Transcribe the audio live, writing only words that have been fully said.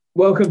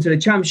Welcome to the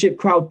Championship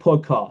Crowd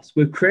podcast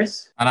with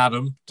Chris and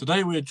Adam.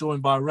 Today we are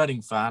joined by a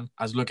Reading fan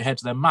as we look ahead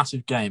to their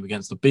massive game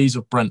against the Bees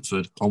of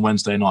Brentford on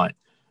Wednesday night.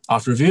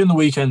 After reviewing the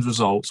weekend's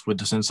results with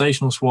the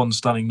sensational Swans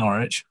stunning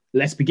Norwich,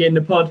 let's begin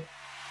the pod.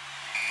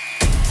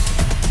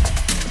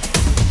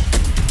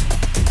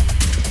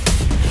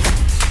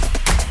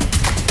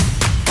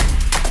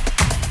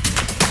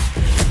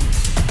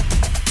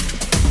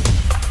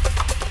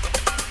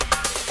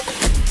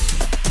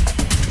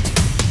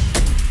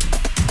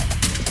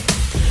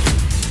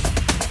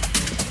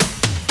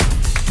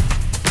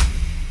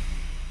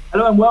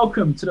 Hello and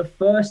welcome to the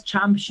first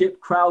Championship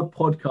Crowd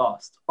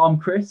podcast. I'm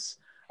Chris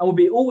and we'll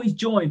be always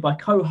joined by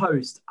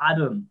co-host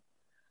Adam.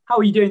 How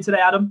are you doing today,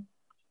 Adam?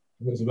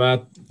 Not so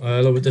bad. A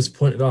little bit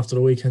disappointed after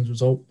the weekend's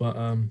result,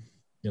 but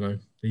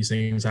these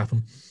things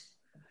happen.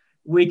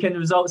 Weekend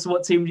results,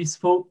 what team do you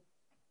support?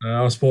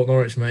 I support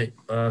Norwich, mate.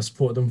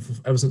 Supported them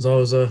ever since I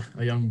was a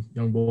young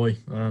boy,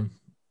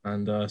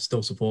 and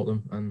still support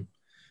them and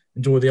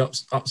enjoy the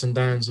ups and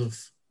downs of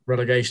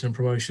relegation and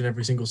promotion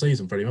every single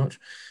season, pretty much.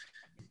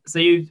 So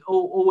you've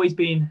always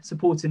been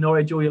supporting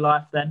Norwich all your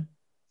life then?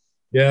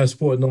 Yeah, I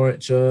supported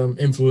Norwich,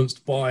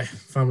 influenced by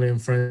family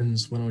and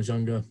friends when I was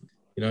younger.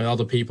 You know,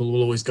 other people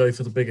will always go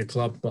for the bigger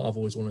club, but I've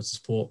always wanted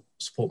to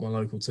support my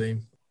local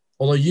team.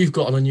 Although you've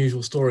got an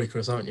unusual story,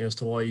 Chris, haven't you, as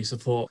to why you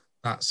support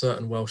that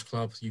certain Welsh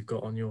club you've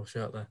got on your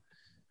shirt there.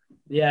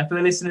 Yeah, for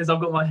the listeners, I've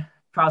got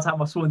proud to have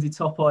my Swansea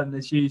top on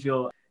as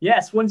usual. Yeah,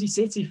 Swansea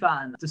City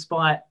fan,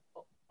 despite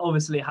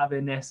obviously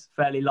having this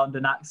fairly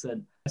London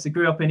accent. So I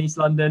grew up in East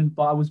London,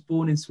 but I was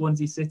born in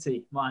Swansea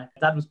City. My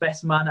dad was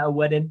best man at a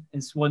wedding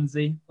in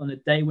Swansea on the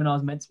day when I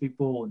was meant to be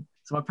born.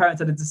 So my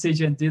parents had a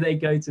decision, do they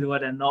go to the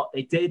wedding or not?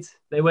 They did.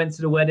 They went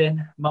to the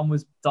wedding. Mum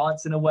was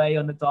dancing away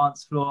on the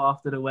dance floor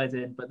after the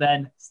wedding, but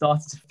then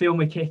started to feel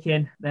me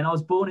kicking. Then I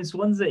was born in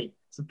Swansea.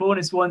 So born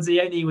in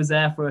Swansea, only was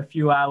there for a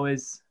few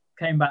hours,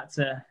 came back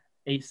to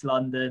East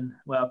London,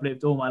 where I've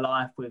lived all my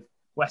life with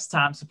West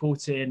Ham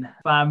supporting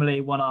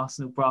family, one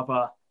Arsenal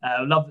brother.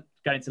 Loved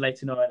going to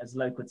Leyton Orient as a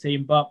local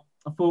team, but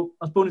I thought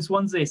I was born in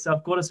Swansea, so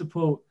I've got to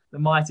support the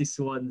mighty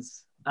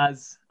Swans.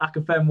 As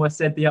Akafemwa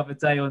said the other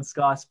day on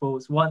Sky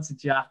Sports, once a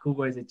Jack,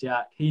 always a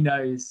Jack. He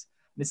knows.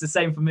 And it's the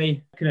same for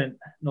me. I couldn't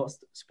not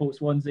support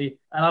Swansea.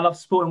 And I love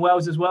supporting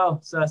Wales as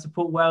well. So I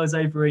support Wales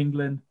over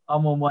England.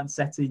 I'm on one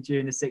setting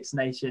during the Six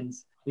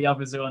Nations. The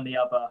others are on the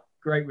other.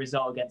 Great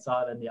result against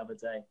Ireland the other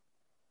day.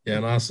 Yeah,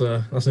 and that's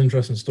an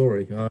interesting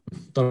story.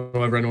 Don't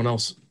know whether anyone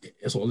else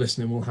sort of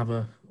listening will have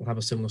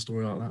a similar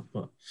story like that,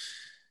 but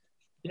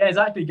yeah,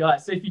 exactly,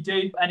 guys. So if you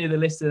do, any of the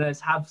listeners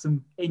have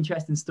some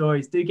interesting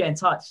stories, do get in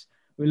touch.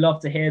 We'd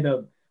love to hear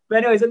them. But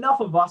anyways,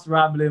 enough of us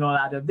rambling on,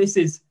 Adam. This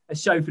is a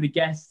show for the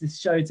guests. This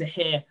show to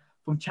hear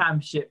from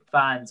Championship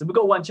fans, and we've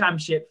got one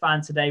Championship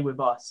fan today with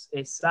us.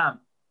 It's Sam.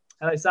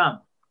 Hello, Sam.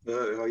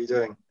 Hello. How are you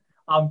doing?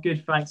 I'm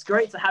good, thanks.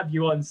 Great to have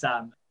you on,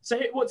 Sam. So,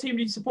 what team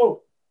do you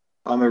support?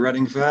 I'm a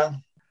Reading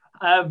fan.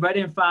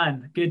 Reading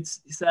fan, good.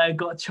 So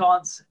got a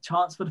chance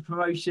for the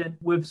promotion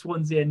with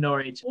Swansea and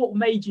Norwich. What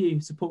made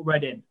you support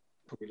Reading?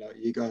 Probably like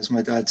you guys.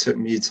 My dad took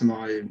me to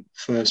my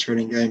first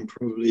Reading game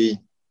probably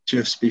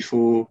just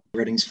before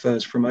Reading's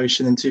first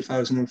promotion in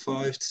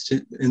 2005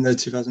 in the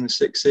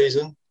 2006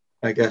 season.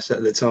 I guess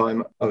at the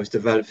time I was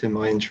developing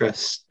my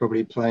interest,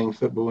 probably playing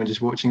football and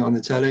just watching it on the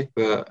telly.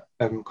 But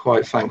I'm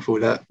quite thankful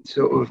that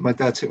sort of my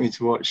dad took me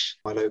to watch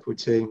my local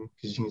team,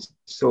 because you can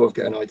sort of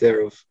get an idea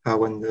of how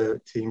when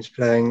the team's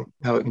playing,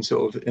 how it can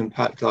sort of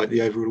impact like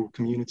the overall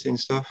community and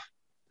stuff.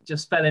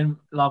 Just fell in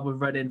love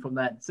with Reading from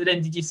then. So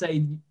then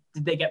did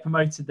they get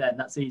promoted then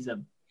that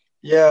season?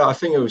 Yeah, I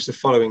think it was the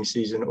following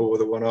season or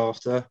the one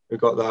after. We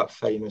got that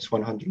famous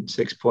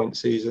 106-point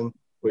season,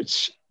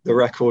 which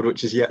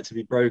is yet to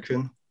be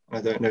broken. I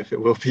don't know if it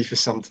will be for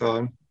some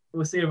time.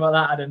 We'll see about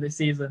that, Adam, this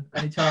season.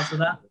 Any chance of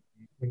that?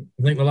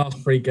 I think the last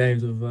 3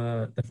 games have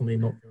definitely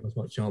not given us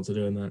much chance of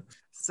doing that.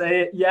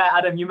 So, yeah,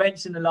 Adam, you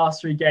mentioned the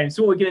last 3 games.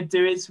 So what we're going to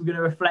do is we're going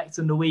to reflect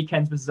on the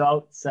weekend's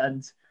results.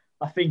 And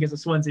I think as a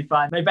Swansea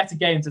fan, no better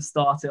game to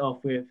start it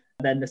off with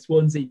than the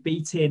Swansea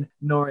beating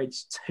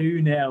Norwich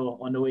 2-0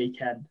 on the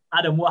weekend.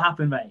 Adam, what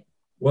happened, mate?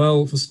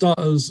 Well, for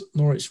starters,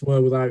 Norwich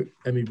were without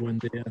Emi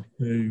Buendia,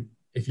 who,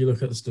 if you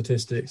look at the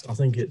statistics, I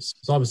think it's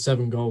either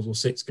 7 goals or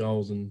 6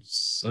 goals, and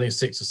I think it's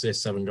 6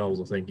 assists, 7 goals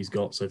I think he's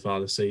got so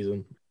far this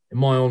season. In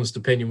my honest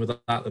opinion, with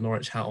that, the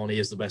Norwich hat on, he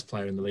is the best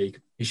player in the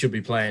league. He should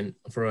be playing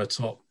for a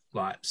top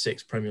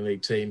 6 Premier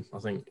League team, I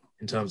think,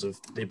 in terms of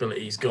the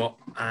ability he's got.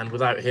 And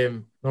without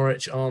him,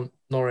 Norwich aren't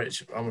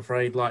Norwich, I'm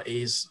afraid.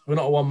 We're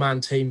not a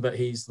one-man team, but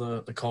he's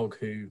the cog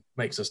who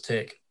makes us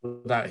tick.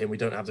 Without him, we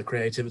don't have the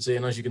creativity.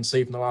 And as you can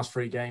see from the last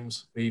 3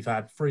 games, we've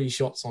had 3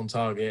 shots on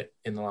target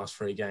in the last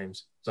 3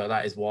 games. So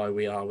that is why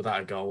we are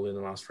without a goal in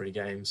the last 3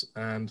 games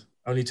and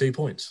only 2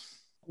 points.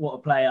 What a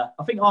player.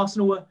 I think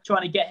Arsenal were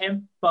trying to get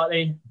him, but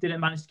they didn't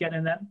manage to get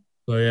him then.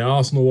 So, yeah,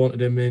 Arsenal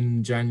wanted him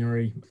in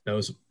January. There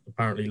was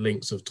apparently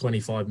links of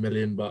 25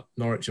 million, but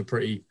Norwich are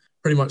pretty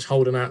much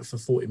holding out for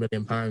 £40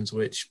 million,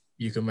 which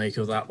you can make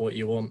of that what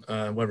you want,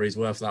 whether he's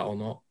worth that or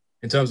not.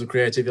 In terms of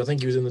creativity, I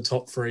think he was in the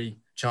top 3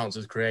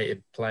 chances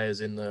created players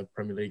in the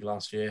Premier League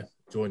last year,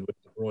 joined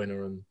with De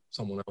Bruyne and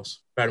someone else.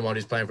 Bear in mind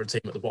he's playing for a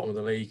team at the bottom of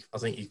the league. I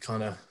think you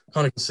kind of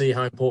can see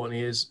how important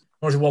he is.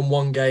 Norwich won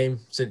one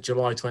game since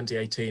July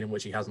 2018 in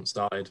which he hasn't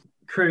started.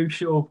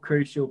 Crucial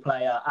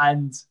player,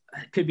 and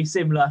it could be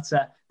similar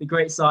to the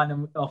great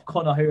signing of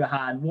Conor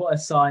Hourihane. What a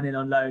signing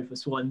on loan for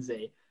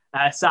Swansea.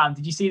 Sam,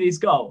 did you see this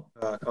goal?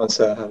 I can't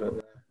say I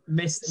haven't.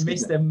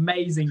 Missed an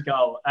amazing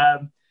goal.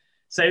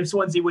 So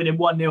Swansea winning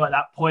 1-0 at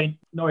that point.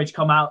 Norwich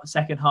come out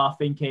second half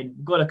thinking,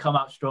 we've got to come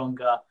out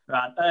stronger.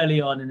 Around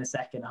early on in the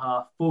second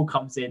half, ball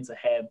comes into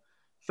him,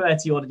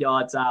 30-odd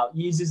yards out,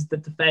 uses the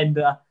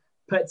defender,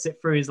 puts it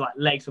through his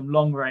legs from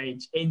long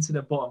range into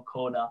the bottom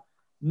corner.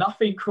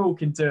 Nothing Krul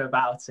can do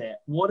about it.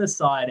 What a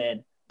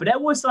signing. But there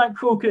was something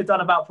Krul could have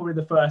done about probably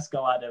the first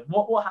goal, Adam.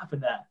 What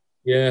happened there?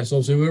 Yeah, so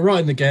obviously we were right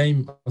in the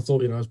game. I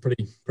thought, it was a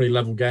pretty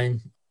level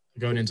game.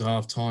 Going into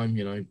half time,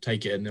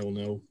 take it at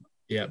 0-0.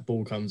 Yeah,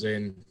 ball comes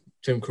in.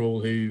 Tim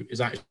Krul, who is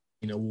actually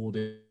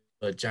awarded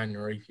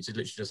January, he's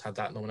literally just had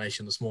that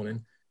nomination this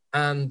morning.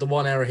 And the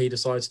one error he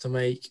decides to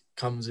make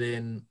comes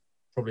in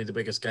probably the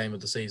biggest game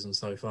of the season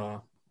so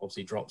far.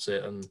 Obviously drops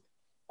it, and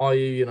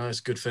Ayew, it's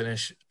a good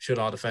finish. Should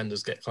our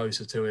defenders get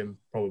closer to him?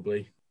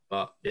 Probably.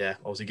 But yeah,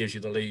 obviously gives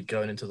you the lead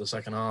going into the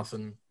second half,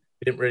 and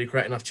we didn't really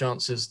create enough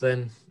chances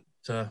then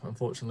to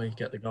unfortunately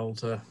get the goal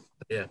to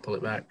pull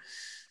it back.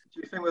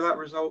 Do you think with that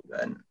result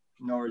then,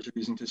 Norwich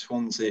losing to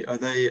Swansea, are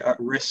they at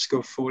risk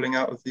of falling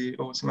out of the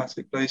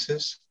automatic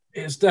places?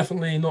 It's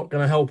definitely not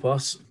going to help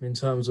us in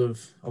terms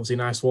of, obviously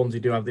now Swansea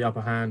do have the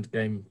upper hand,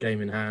 game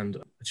in hand,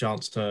 a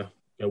chance to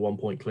go 1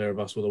 point clear of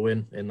us with a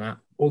win in that.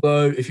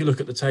 Although, if you look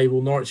at the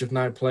table, Norwich have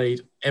now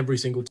played every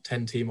single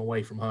 10 team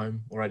away from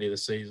home already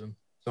this season.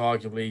 So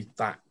arguably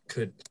that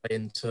could play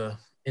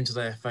into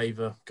their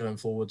favour going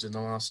forwards in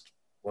the last,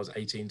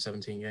 18,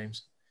 17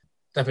 games.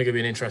 Definitely going to be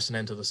an interesting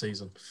end to the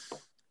season.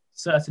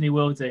 Certainly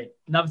will do.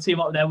 Another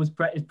team up there is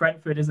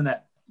Brentford, isn't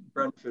it?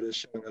 Brentford is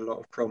showing a lot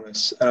of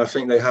promise, and I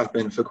think they have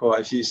been for quite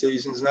a few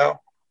seasons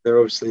now. They're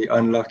obviously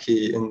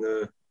unlucky in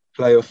the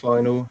playoff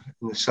final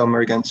in the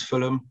summer against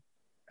Fulham,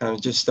 and I'm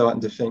just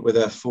starting to think with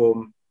their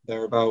form,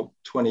 they're about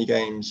 20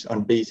 games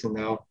unbeaten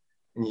now,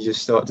 and you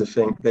just start to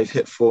think they've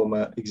hit form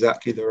at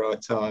exactly the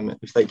right time.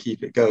 If they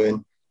keep it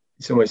going,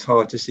 it's almost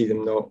hard to see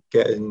them not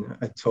getting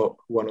a top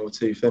 1 or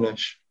 2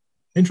 finish.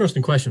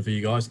 Interesting question for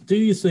you guys. Do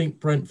you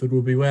think Brentford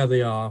will be where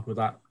they are with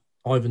that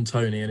Ivan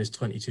Toney and his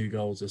 22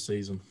 goals this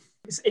season?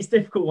 It's a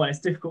difficult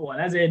one.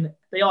 As in,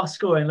 they are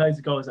scoring loads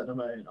of goals at the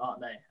moment,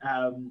 aren't they?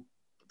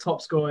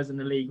 Top scorers in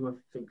the league with, I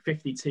think,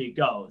 52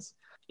 goals.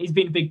 He's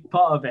been a big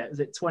part of it.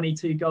 Is it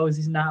 22 goals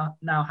he's now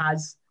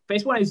has? But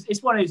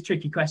it's one of those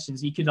tricky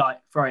questions. You could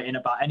throw it in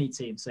about any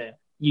team. So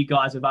you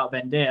guys about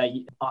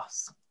Vendia,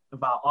 us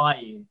about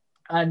Ayew.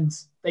 And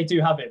they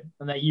do have him,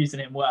 and they're using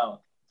him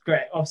well.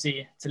 Great,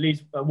 obviously, to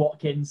lose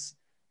Watkins,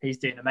 who's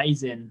doing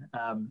amazing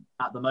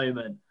at the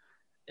moment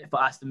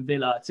for Aston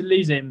Villa. To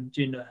lose him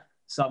during the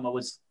summer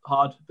was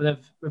hard, but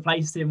they've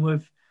replaced him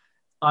with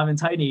Ivan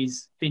Toney.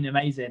 He's been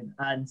amazing.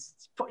 And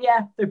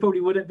yeah, they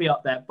probably wouldn't be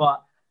up there,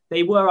 but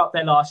they were up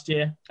there last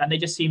year, and they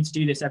just seem to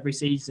do this every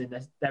season.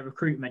 Their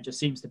recruitment just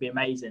seems to be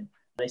amazing.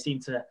 They seem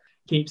to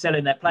keep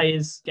selling their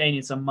players,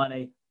 gaining some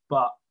money,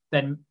 but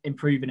then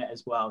improving it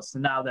as well. So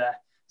now they're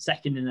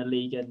second in the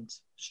league and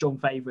strong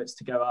favourites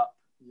to go up.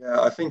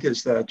 Yeah, I think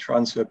it's their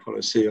transfer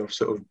policy of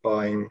sort of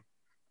buying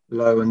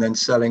low and then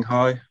selling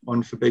high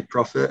on for big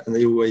profit, and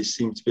they always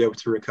seem to be able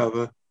to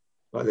recover.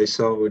 Like they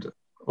sold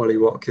Ollie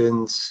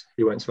Watkins,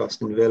 he went to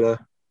Aston Villa.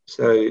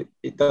 So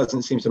it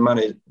doesn't seem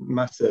to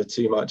matter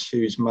too much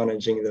who's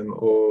managing them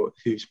or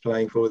who's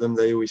playing for them.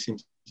 They always seem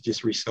to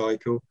just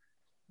recycle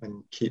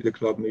and keep the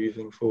club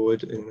moving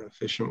forward in an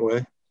efficient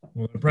way.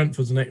 Well,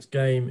 Brentford's next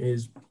game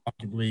is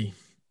arguably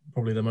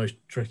probably the most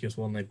trickiest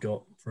one they've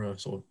got for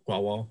quite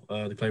a while.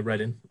 They play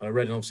Reading.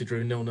 Reading obviously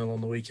drew 0-0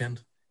 on the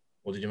weekend.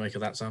 What did you make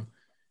of that, Sam?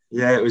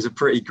 Yeah, it was a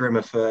pretty grim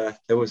affair.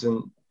 There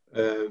wasn't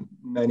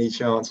many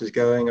chances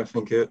going. I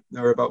think there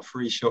were about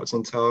 3 shots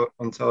on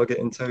target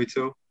in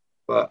total.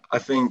 But I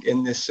think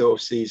in this sort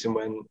of season,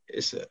 when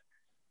it's a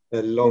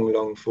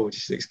long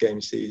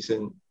 46-game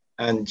season,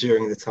 and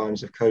during the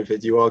times of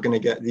COVID, you are going to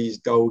get these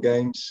dull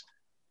games.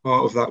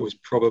 Part of that was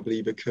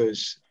probably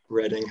because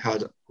Reading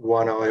had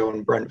one eye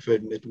on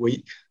Brentford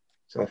midweek.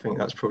 So I think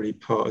that's probably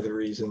part of the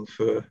reason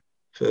for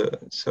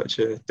such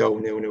a dull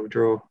 0-0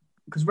 draw.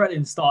 Because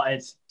Reading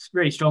started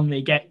really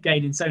strongly,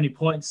 gaining so many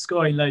points,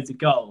 scoring loads of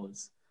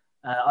goals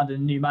under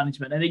new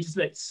management, and they just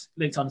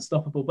looked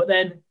unstoppable. But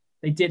then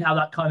they did have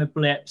that kind of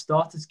blip,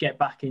 started to get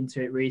back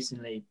into it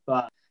recently.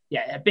 But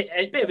yeah, a bit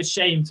of a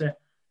shame to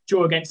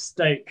draw against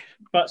Stoke.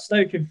 But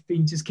Stoke have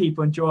been just keep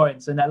on drawing.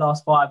 So in their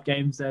last 5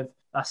 games,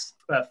 that's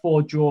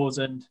 4 draws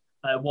and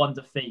 1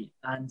 defeat.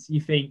 And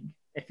you think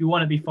if you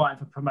want to be fighting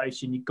for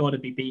promotion, you've got to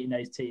be beating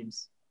those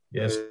teams.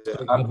 Yes,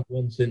 I haven't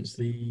won since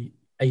the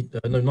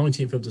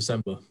 19th of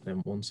December. They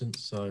haven't won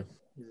since. So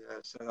yeah,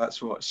 so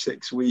that's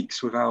 6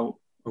 weeks without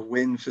a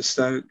win for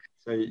Stoke.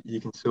 So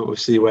you can sort of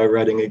see where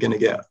Reading are going to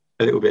get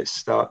a little bit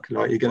stuck.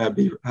 Like, you're going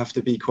to have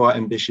to be quite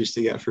ambitious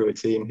to get through a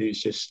team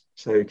who's just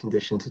so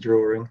conditioned to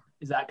drawing.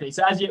 Exactly.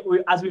 So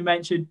as we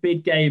mentioned,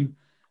 big game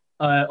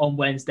on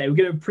Wednesday. We're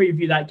going to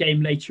preview that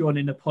game later on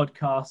in the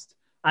podcast.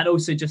 And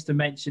also just to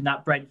mention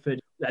that Brentford,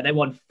 they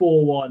won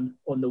 4-1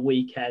 on the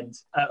weekend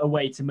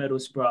away to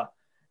Middlesbrough.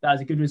 That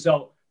was a good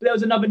result. But there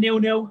was another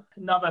 0-0,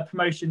 another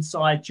promotion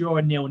side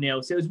drawing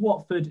 0-0. So it was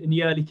Watford in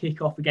the early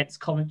kickoff against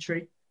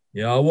Coventry.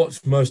 Yeah, I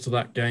watched most of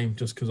that game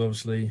just because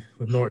obviously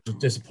with Norwich a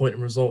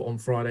disappointing result on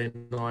Friday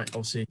night.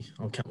 Obviously,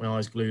 I kept my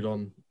eyes glued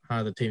on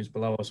how the teams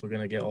below us were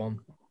going to get on.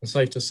 It's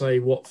safe to say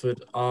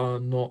Watford are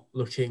not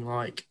looking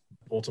like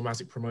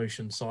automatic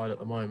promotion side at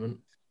the moment.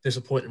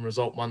 Disappointing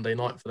result Monday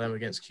night for them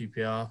against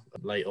QPR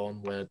late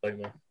on, where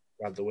Doma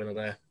grabbed the winner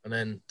there. And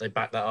then they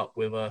backed that up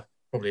with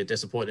probably a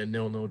disappointing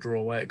 0-0 draw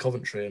away at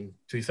Coventry. And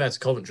to be fair to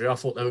Coventry, I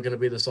thought they were going to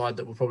be the side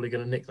that were probably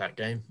going to nick that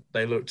game.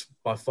 They looked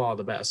by far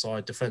the better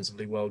side,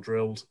 defensively well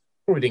drilled.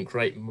 Probably didn't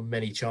create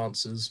many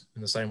chances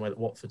in the same way that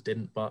Watford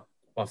didn't, but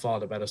by far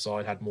the better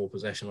side, had more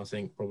possession, I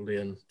think, probably,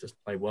 and just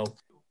played well.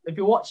 If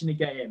you're watching the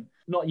game,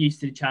 not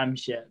used to the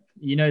Championship,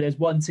 you know there's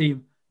one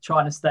team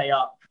trying to stay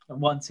up and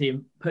one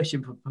team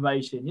pushing for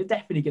promotion, you're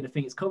definitely going to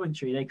think it's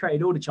Coventry. They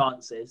created all the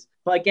chances,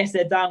 but I guess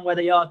they're down where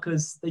they are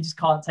because they just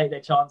can't take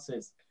their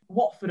chances.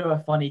 Watford are a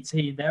funny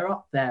team. They're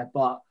up there,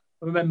 but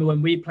I remember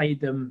when we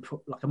played them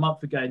like a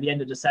month ago, the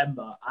end of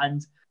December,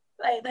 and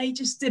they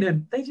just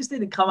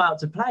didn't come out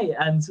to play.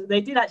 And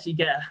they did actually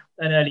get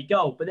an early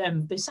goal, but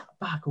then they sat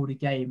back all the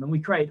game and we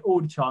created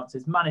all the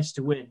chances, managed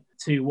to win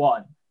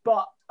 2-1.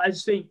 But I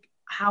just think,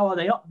 how are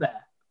they up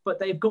there? But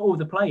they've got all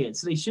the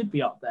players, so they should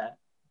be up there.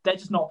 They're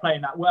just not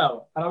playing that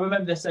well. And I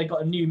remember they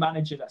got a new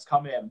manager that's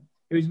come in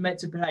who's meant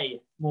to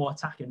play more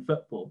attacking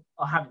football.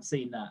 I haven't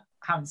seen that.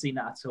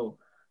 At all.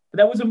 But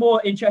there was a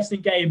more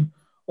interesting game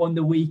on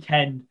the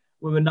weekend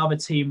with another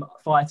team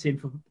fighting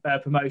for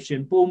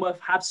promotion. Bournemouth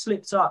have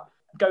slipped up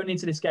going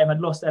into this game,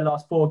 had lost their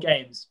last 4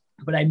 games,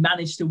 but they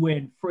managed to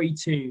win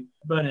 3-2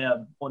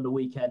 Birmingham on the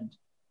weekend.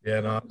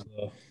 Yeah, no,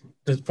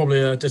 there's probably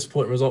a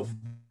disappointing result for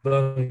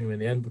Birmingham in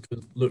the end because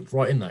it looked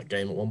right in that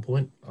game at one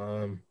point.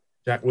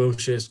 Jack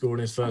Wilshere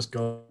scoring his first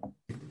goal.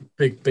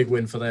 Big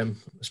win for them,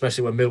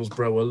 especially when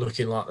Middlesbrough were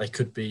looking like they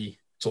could be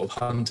sort of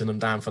hunting them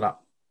down for that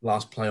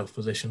last playoff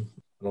position.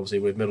 And obviously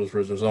with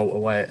Middlesbrough's result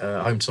away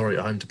at home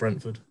to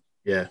Brentford.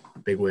 Yeah,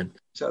 big win.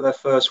 Is that their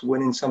first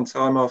win in some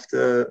time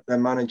after their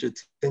manager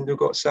Tyndall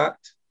got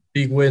sacked?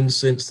 Big win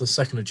since the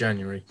 2nd of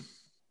January.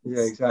 Yeah,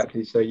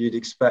 exactly. So you'd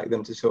expect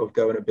them to sort of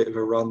go on a bit of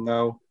a run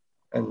now,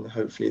 and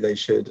hopefully they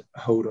should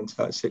hold on to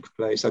that 6th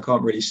place. I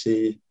can't really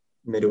see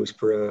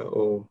Middlesbrough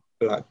or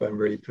Blackburn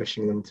really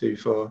pushing them too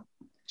far,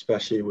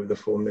 especially with the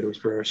form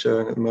Middlesbrough are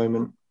showing at the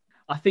moment.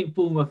 I think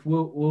Bournemouth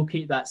will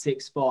keep that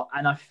 6th spot,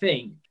 and I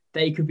think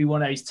they could be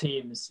one of those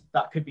teams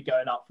that could be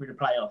going up through the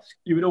playoffs.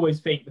 You would always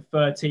think the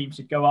 3rd team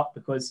should go up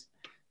because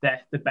they're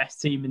the best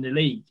team in the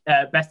league,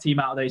 best team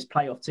out of those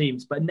playoff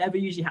teams, but it never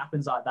usually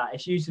happens like that.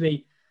 It's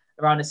usually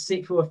around a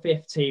 6th or a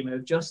 5th team who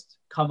have just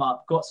come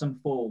up, got some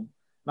form.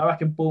 And I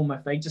reckon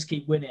Bournemouth, they just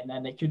keep winning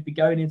and they could be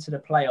going into the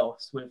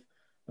playoffs with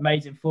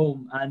amazing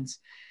form. And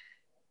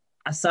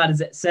as sad as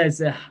it says,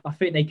 I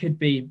think they could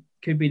be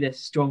the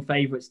strong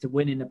favourites to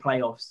win in the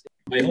playoffs.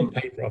 On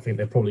paper, I think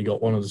they've probably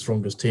got one of the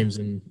strongest teams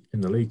in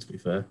the league, to be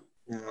fair.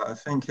 Yeah, I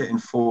think hitting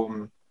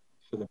form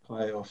for the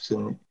playoffs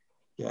and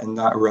getting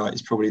that right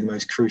is probably the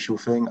most crucial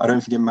thing. I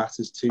don't think it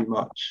matters too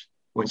much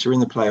once you're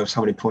in the playoffs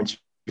how many points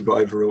you've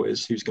got overall.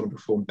 Is who's going to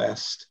perform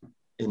best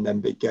in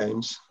them big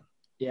games.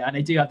 Yeah, and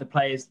they do have the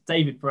players.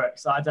 David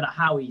Brooks, I don't know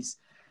how he's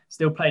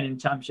still playing in the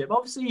Championship.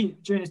 Obviously,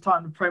 during his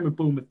time in Premier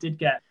Bournemouth did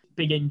get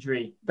big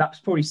injury. That's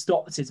probably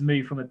stopped his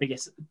move from a bigger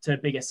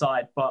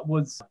side, but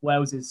was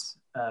Wales's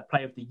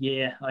Player of the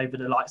Year over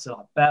the likes of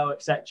like Bell,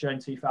 etc. in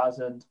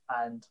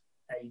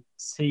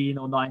 2018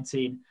 or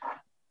 19.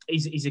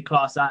 He's a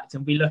class act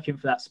and be looking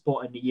for that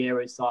spot in the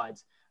Euro side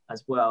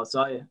as well.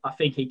 So I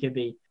think he could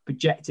be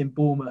projecting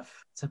Bournemouth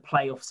to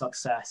playoff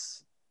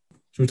success.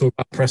 Should we talk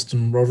about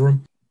Preston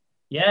Rotherham?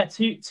 Yeah,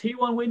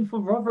 2-1 win for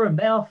Rotherham.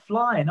 They are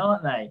flying,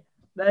 aren't they?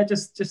 They're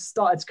just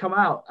started to come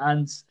out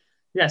and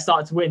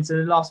started to win. So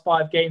the last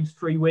 5 games,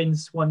 3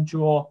 wins, 1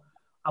 draw,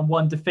 and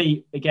 1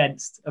 defeat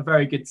against a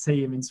very good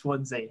team in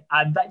Swansea.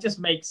 And that just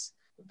makes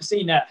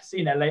seeing their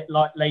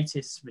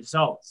latest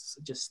results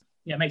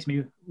makes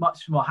me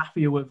much more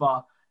happier with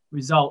our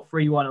result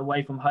 3-1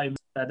 away from home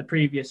the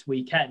previous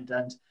weekend,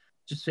 and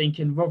just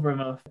thinking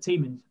Rotherham are a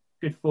team in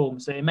good form,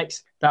 so it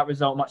makes that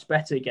result much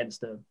better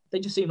against them. They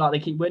just seem like they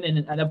keep winning,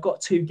 and they've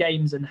got 2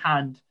 games in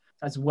hand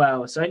as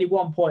well, so only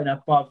 1 point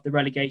above the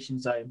relegation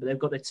zone, but they've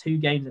got their 2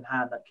 games in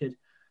hand that could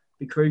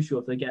be crucial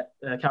if they get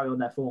carry on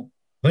their form.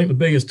 I think the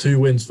biggest 2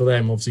 wins for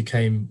them obviously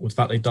came with the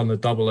fact they've done the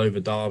double over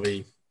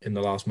Derby in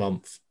the last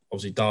month.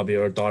 Obviously, Derby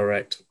are a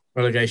direct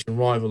relegation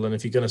rival, and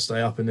if you're going to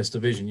stay up in this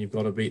division, you've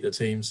got to beat the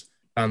teams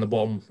down the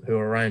bottom who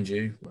are around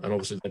you, and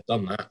obviously they've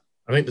done that.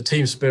 I think the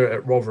team spirit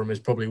at Rotherham is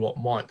probably what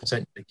might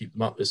potentially keep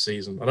them up this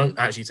season. I don't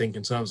actually think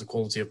in terms of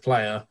quality of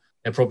player,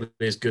 they're probably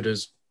as good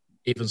as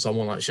even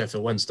someone like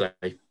Sheffield Wednesday.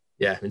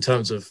 yeah, in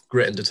terms of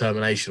grit and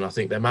determination, I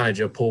think their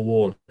manager, Paul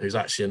Warne, who's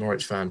actually a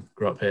Norwich fan,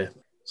 grew up here.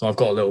 So I've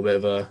got a little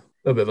bit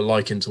of a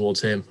liking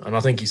towards him, and I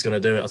think he's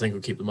going to do it. I think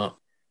we'll keep them up.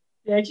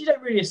 Yeah, you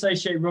don't really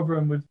associate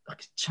Rotherham with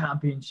like a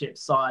championship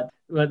side.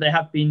 Well, they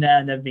have been there,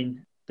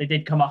 and they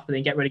did come up and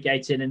then get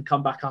relegated and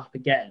come back up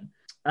again.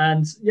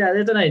 And yeah,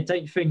 I don't know.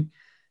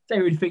 Don't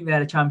really think they're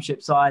the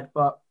championship side,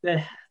 but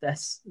they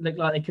look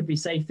like they could be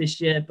safe this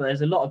year. But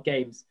there's a lot of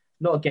games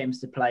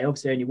to play.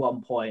 Obviously, only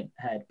 1 point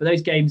ahead. But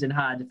those games in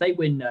hand, if they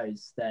win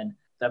those, then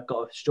they've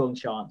got a strong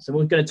chance. And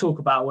we're going to talk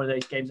about one of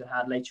those games in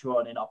hand later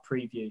on in our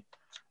preview,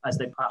 as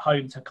they're at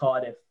home to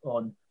Cardiff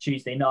on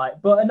Tuesday night.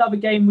 But another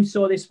game we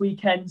saw this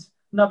weekend,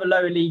 another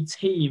lower league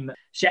team,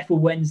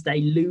 Sheffield Wednesday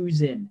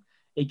losing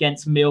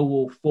against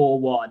Millwall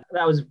 4-1.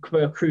 That was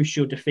a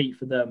crucial defeat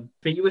for them.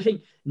 But you would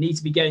think need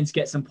to be going to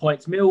get some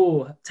points.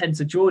 Millwall tend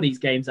to draw these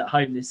games at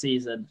home this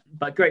season,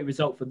 but great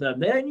result for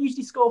them. They don't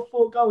usually score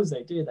 4 goals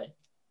though, do they?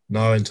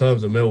 No, in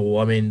terms of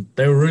Millwall, I mean,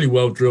 they were really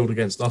well drilled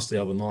against us the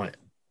other night.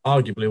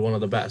 Arguably one of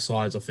the better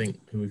sides, I think,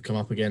 who we've come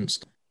up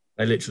against.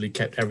 They literally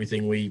kept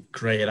everything we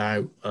created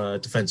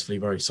out defensively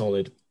very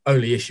solid.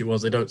 Only issue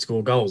was they don't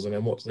score goals, and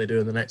then what do they do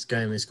in the next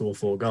game? They score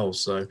 4 goals.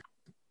 So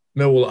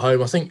Millwall at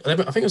home, I think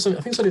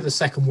it's only the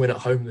second win at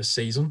home this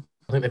season.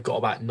 I think they've got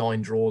about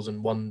 9 draws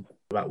and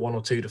about 1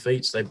 or 2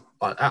 defeats. At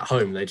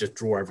home they just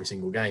draw every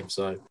single game.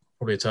 So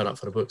probably a turn up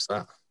for the books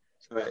that.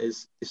 So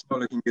it's not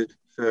looking good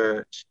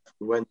for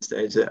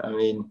Wednesday, is it? I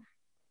mean,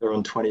 they're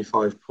on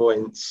 25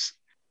 points.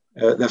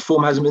 Their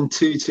form hasn't been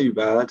too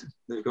bad.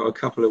 They've got a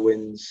couple of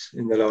wins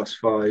in the last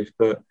 5,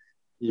 but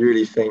you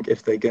really think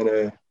if they're going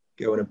to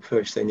go on a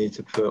push, they need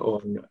to put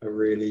on a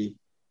really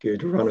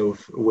good run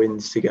of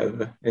wins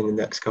together in the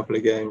next couple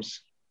of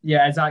games.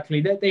 Yeah,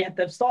 exactly.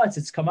 They've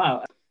started to come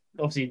out,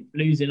 obviously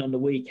losing on the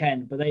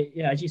weekend, but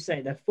as you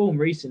say, their form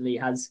recently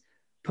has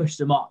pushed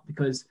them up,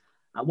 because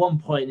at one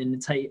point in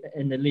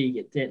the league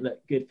it didn't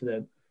look good for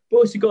them. But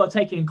also got to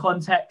take it in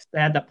context. They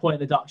had that point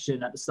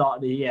deduction at the start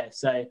of the year,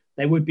 so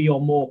they would be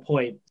on more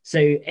points. So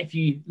if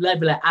you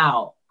level it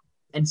out,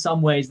 in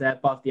some ways they're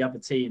above the other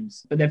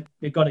teams, but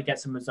they've got to get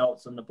some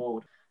results on the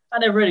board.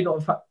 And they've really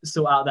got to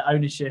sort out their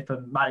ownership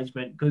and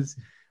management, because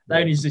the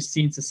owners just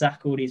seem to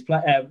sack all these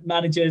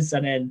managers,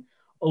 and then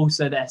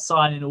also they're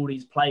signing all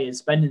these players,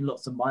 spending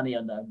lots of money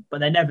on them, but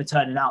they're never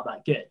turning out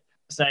that good.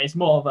 So it's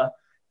more of a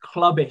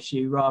club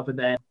issue rather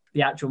than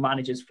the actual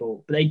manager's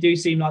fault. But they do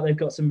seem like they've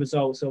got some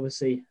results,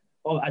 obviously.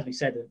 As we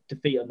said, a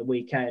defeat on the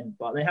weekend,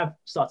 but they have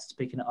started to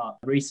picking it up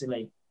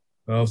recently.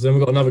 So then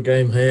we've got another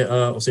game here.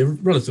 Obviously, a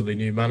relatively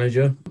new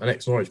manager, an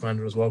ex-Norwich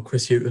manager as well,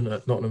 Chris Hughton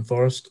at Nottingham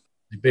Forest.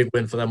 A big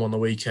win for them on the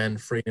weekend,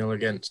 3-0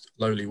 against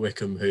lowly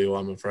Wycombe, who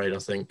I'm afraid, I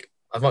think,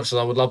 as much as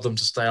I would love them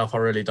to stay up, I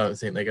really don't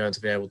think they're going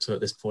to be able to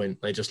at this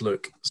point. They just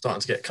look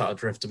starting to get cut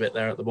adrift a bit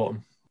there at the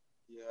bottom.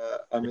 Yeah,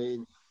 I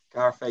mean,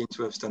 Gareth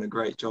Ainsworth's done a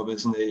great job,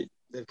 hasn't he?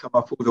 They've come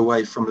up all the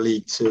way from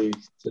League 2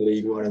 to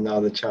League 1 and now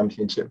the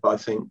Championship. But I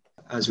think,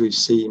 as we've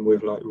seen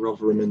with like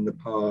Rotherham in the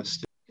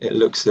past, it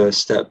looks a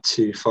step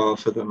too far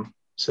for them.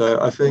 So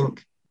I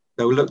think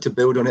they'll look to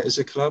build on it as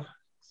a club.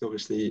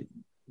 Obviously,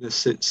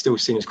 this still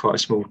seen as quite a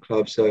small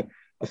club. So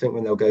I think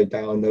when they'll go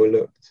down, they'll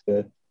look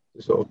to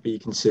sort of be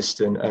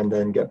consistent and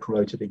then get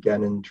promoted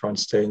again and try and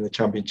stay in the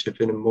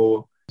Championship in a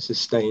more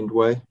sustained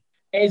way.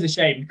 It is a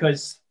shame, because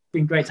it's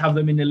been great to have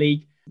them in the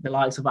league. The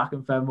likes of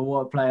Akinfenwa, what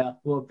a player,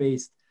 what a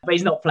beast. But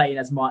he's not playing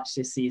as much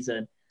this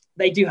season.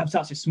 They do have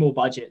such a small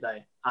budget though.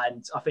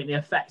 And I think the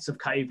effects of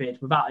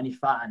COVID, without any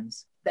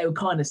fans, they were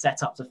kind of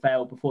set up to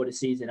fail before the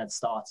season had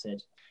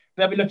started.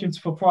 But they'll be looking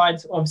for pride,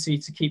 obviously,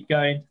 to keep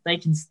going. They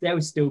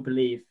will still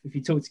believe. If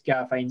you talk to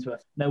Gareth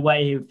Ainsworth, no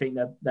way he would think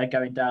they're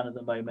going down at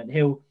the moment.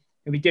 He'll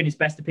be doing his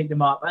best to pick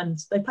them up. And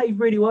they played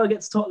really well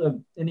against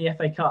Tottenham in the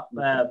FA Cup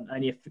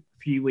only a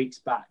few weeks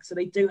back. So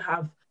they do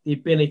have the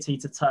ability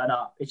to turn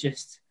up. It's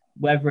just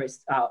whether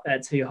it's out there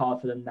too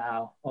hard for them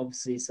now,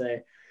 obviously. So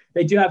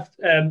they do have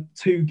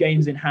 2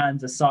 games in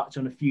hand as such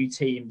on a few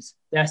teams.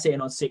 They're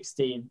sitting on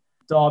 16,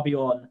 Derby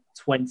on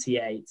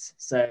 28.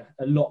 So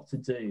a lot to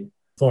do.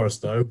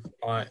 Forest, though,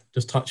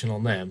 just touching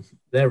on them,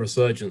 their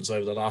resurgence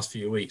over the last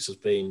few weeks has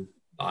been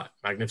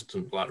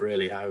magnificent.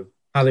 Really, how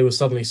they were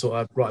suddenly sort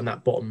of right in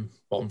that bottom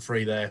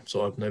 3 there,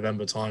 sort of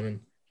November time. And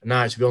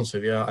now, to be honest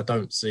with you, I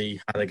don't see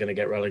how they're going to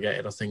get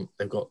relegated. I think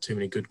they've got too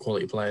many good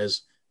quality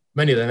players.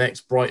 Many of them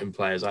ex-Brighton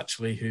players,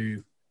 actually,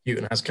 who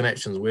Hughton has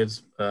connections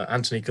with.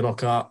 Anthony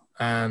Knockaert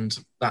and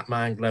that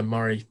man, Glenn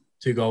Murray,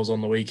 2 goals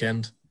on the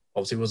weekend.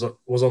 Obviously,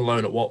 was on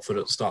loan at Watford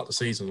at the start of the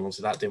season.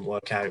 Obviously, that didn't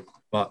work out.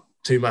 But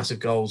 2 massive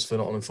goals for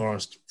Nottingham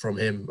Forest from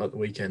him at the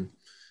weekend.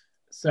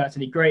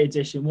 Certainly, great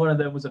addition. One of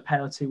them was a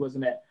penalty,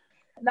 wasn't it?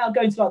 Now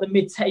going to the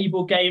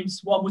mid-table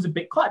games. One was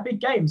quite a big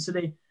game. So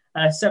the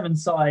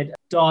 7-side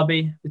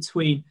derby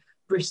between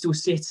Bristol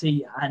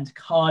City and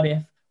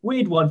Cardiff.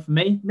 Weird one for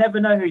me. Never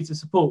know who to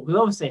support, because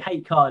obviously I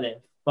hate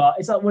Cardiff. But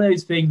it's one of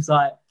those things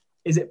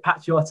is it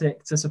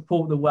patriotic to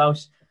support the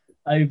Welsh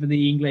over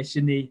the English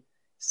in the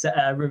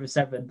River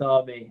Severn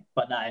derby?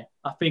 But no,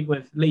 I think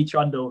with Lee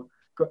Trundle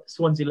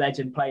Swansea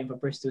legend playing for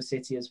Bristol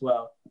City as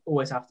well.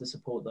 Always have to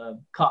support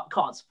them.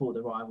 Can't support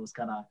the rivals,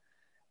 can I?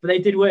 But they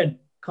did win.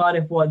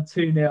 Cardiff won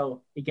 2-0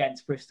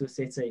 against Bristol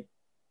City.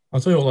 I'll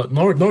tell you what,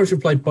 Norwich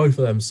have played both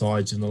of them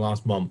sides in the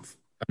last month,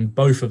 and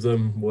both of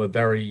them were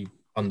very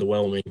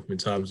underwhelming in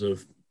terms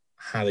of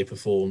how they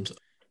performed.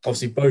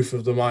 Obviously, both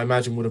of them, I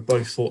imagine, would have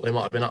both thought they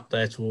might have been up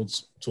there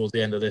towards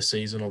the end of this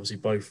season. Obviously,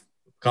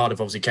 Cardiff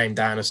obviously came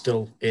down, are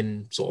still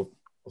in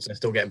they're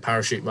still getting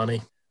parachute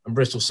money. And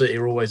Bristol City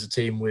are always a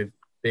team with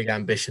big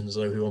ambitions,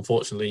 though, who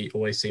unfortunately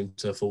always seem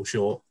to fall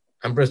short.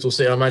 And Bristol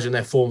City, I imagine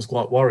their form's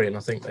quite worrying. I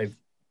think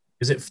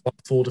is it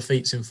 4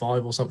 defeats in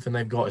 5 or something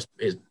they've got?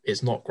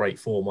 It's not great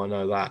form, I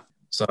know that.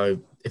 So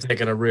if they're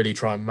going to really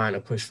try and mount a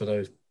push for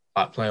those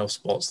playoff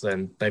spots,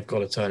 then they've got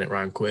to turn it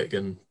around quick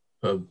and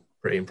put a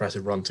pretty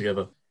impressive run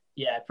together.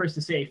 Yeah,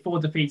 Bristol City, 4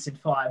 defeats in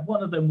 5.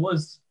 One of them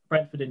was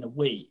Brentford in a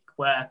week,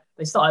 where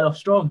they started off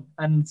strong.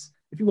 And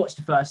if you watch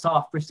the first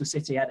half, Bristol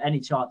City had any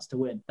chance to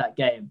win that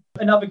game.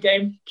 Another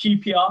game,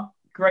 QPR,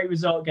 great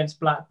result against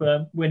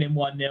Blackburn, winning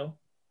 1-0.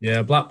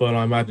 Yeah, Blackburn,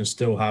 I imagine,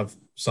 still have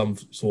some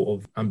sort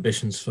of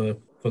ambitions for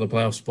the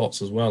playoff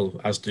spots as well,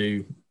 as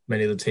do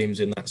many of the teams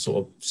in that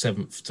sort of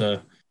 7th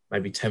to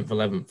maybe 10th,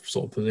 11th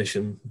sort of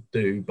position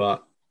do.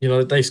 But,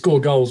 they score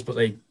goals, but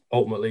they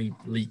ultimately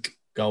leak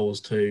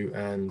goals too,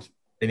 and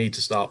they need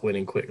to start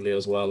winning quickly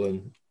as well.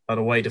 And had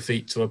a away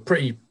defeat to a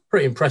pretty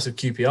impressive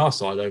QPR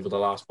side over the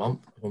last month,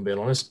 if I'm being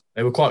honest.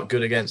 They were quite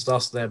good against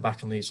us. They're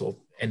back in the sort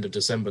of end of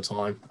December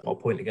time, got a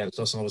point against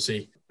us. And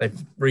obviously, they've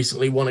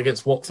recently won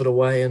against Watford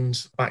away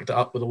and backed it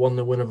up with a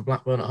 1-0 win over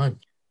Blackburn at home.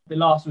 The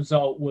last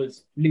result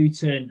was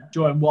Luton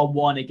drawing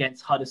 1-1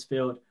 against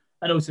Huddersfield.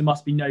 And also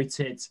must be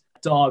noted,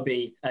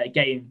 Derby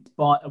game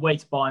away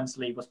to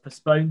Barnsley was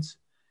postponed.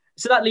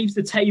 So that leaves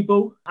the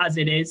table as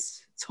it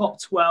is.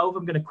 Top 12,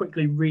 I'm going to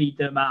quickly read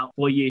them out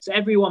for you. So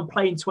everyone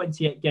playing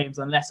 28 games,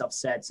 unless I've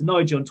said. So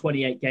Norwich on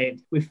 28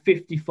 games with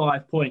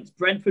 55 points.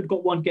 Brentford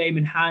got 1 game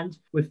in hand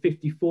with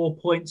 54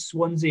 points.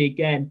 Swansea,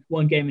 again,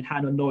 1 game in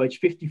hand on Norwich,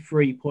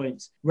 53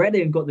 points.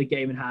 Reading got the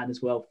game in hand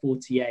as well,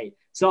 48.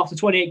 So after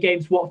 28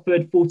 games,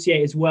 Watford,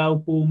 48 as well.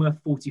 Bournemouth,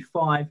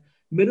 45.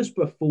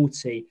 Middlesbrough,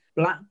 40.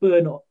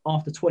 Blackburn,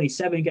 after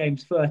 27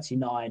 games,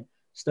 39.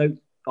 Stoke,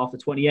 after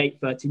 28,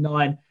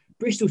 39.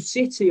 Bristol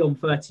City on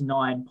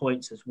 39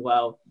 points as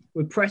well,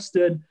 with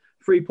Preston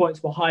 3 points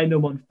behind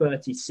them on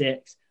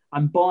 36,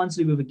 and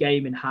Barnsley with a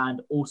game in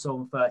hand also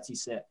on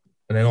 36.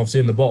 And then obviously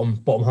in the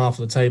bottom half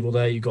of the table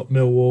there, you've got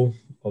Millwall,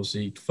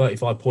 obviously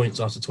 35 points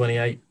after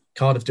 28.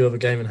 Cardiff do have a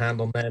game in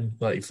hand on them,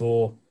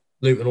 34.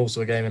 Luton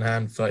also a game in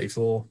hand,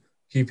 34.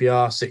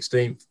 QPR,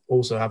 16th,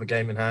 also have a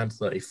game in hand,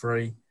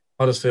 33.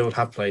 Huddersfield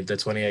have played their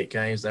 28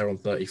 games, they're on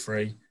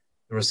 33.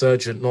 The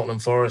resurgent Nottingham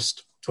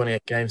Forest,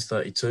 28 games,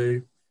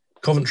 32.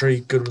 Coventry,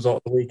 good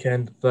result of the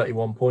weekend,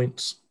 31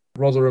 points.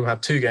 Rotherham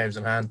have 2 games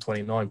in hand,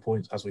 29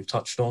 points, as we've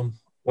touched on.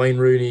 Wayne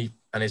Rooney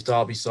and his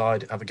Derby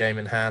side have a game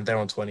in hand, they're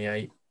on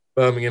 28.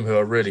 Birmingham, who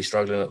are really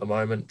struggling at the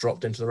moment,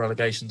 dropped into the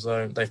relegation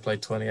zone. They've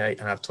played 28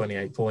 and have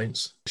 28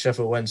 points.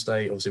 Sheffield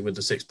Wednesday, obviously with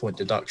the 6-point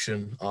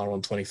deduction, are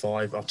on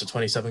 25 after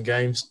 27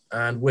 games.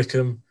 And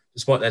Wickham,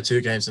 despite their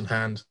 2 games in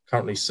hand,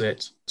 currently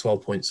sit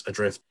 12 points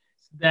adrift.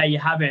 There you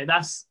have it.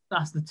 That's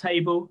the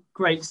table.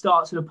 Great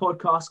start to the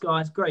podcast,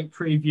 guys. Great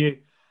preview.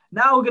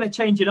 Now we're going to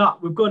change it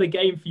up. We've got a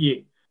game for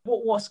you.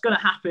 What's going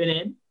to happen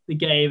in the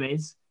game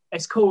is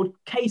it's called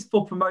Case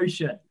for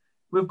Promotion.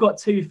 We've got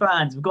 2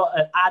 fans. We've got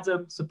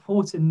Adam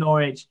supporting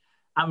Norwich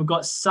and we've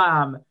got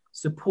Sam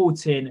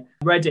supporting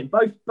Reading.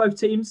 Both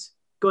teams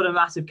got a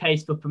massive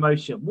case for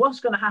promotion.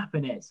 What's going to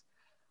happen is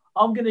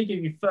I'm going to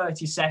give you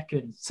 30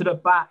 seconds to the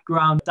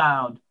background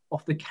down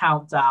off the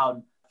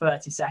countdown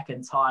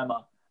 30-second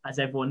timer, as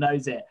everyone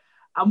knows it.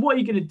 And what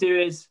you're going to do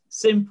is,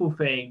 simple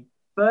thing,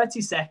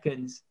 30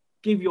 seconds,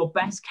 give your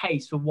best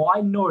case for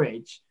why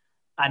Norwich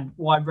and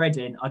why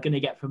Reading are going to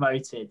get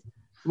promoted.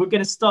 We're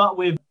going to start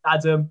with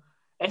Adam.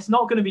 It's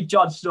not going to be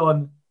judged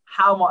on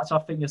how much I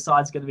think your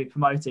side's going to be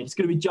promoted. It's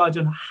going to be judged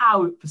on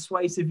how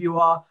persuasive you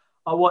are.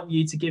 I want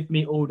you to give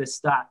me all the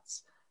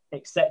stats,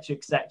 etc.,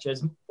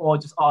 or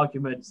just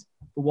arguments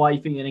for why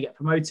you think you're going to get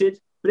promoted.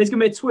 But there's going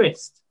to be a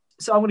twist.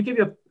 So I'm going to give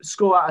you a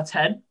score out of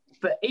 10.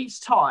 But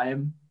each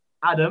time,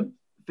 Adam,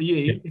 for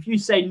you, if you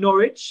say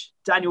Norwich,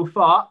 Daniel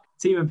Fark,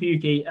 Team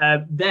Puki,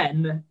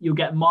 then you'll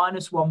get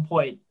 -1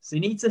 point. So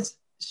you need to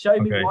show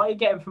me why you're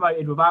getting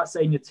promoted without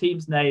saying your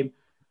team's name,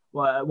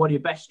 one of your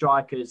best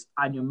strikers,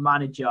 and your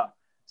manager.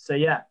 So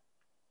yeah,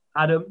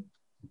 Adam,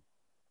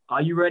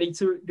 are you ready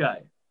to go?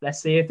 Let's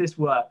see if this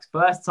works.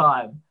 First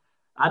time,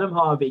 Adam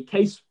Harvey,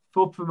 case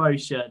for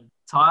promotion.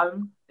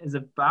 Time is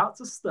about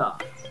to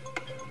start.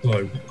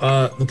 So,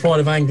 the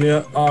Pride of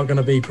Anglia are going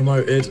to be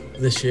promoted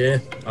this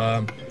year.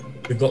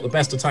 We've got the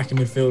best attacking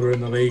midfielder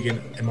in the league in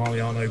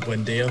Emiliano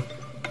Buendia.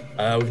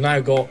 We've now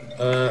got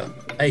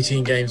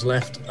 18 games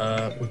left.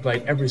 We've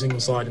played every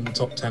single side in the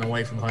top 10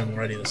 away from home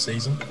already this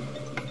season.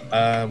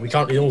 We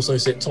currently also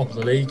sit top of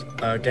the league.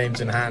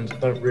 Games in hand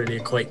don't really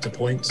equate to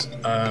points.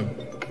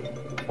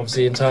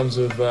 Obviously, in terms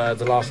of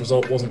the last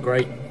result, wasn't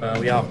great.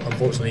 We are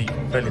unfortunately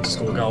failing to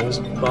score goals,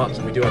 but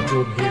we do have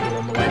Jordan Hugill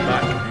on the way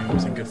back, who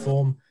was in good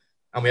form,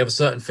 and we have a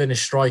certain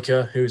Finnish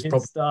striker who is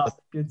probably start.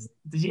 Good.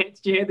 Did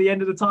you hit the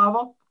end of the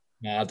timer?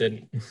 No, I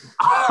didn't.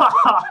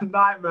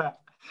 Nightmare.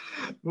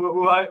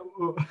 We'll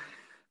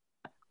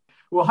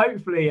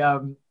hopefully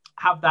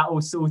have that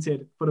all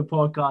sorted for the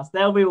podcast.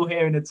 They'll be all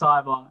hearing the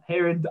timer,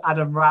 hearing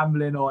Adam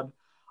rambling on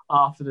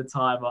after the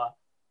timer.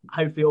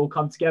 Hopefully it all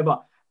come together.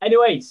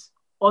 Anyways,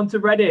 on to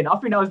Reading. I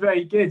think that was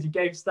very good. You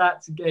gave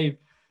stats and gave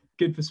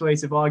good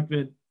persuasive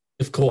argument.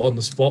 If caught on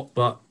the spot,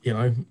 but you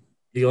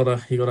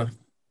gotta.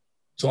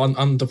 So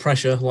under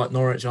pressure, like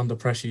Norwich, under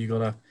pressure, you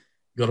gotta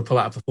pull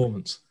out a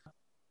performance.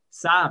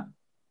 Sam,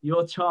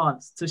 your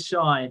chance to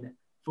shine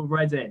for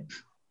Reading.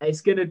 It's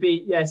going to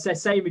be,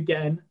 same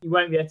again. You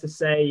won't be able to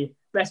say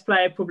best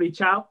player, probably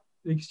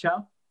Lucas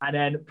Chow. And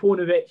then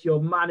Paunovic, your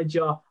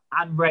manager,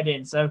 and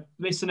Reading. So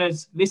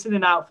listeners,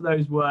 listening out for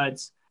those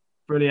words.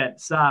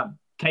 Brilliant. Sam,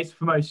 case for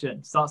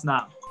promotion starts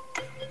now.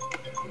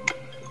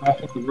 I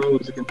think the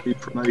Royals are going to be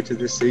promoted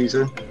this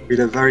season. We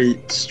had a very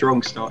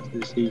strong start to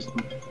the season.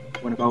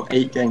 Won about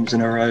 8 games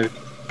in a row.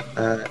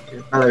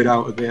 It mellowed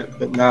out a bit,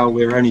 but now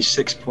we're only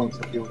 6 points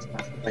at the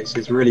automatic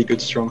basis. Really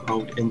good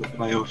stronghold in the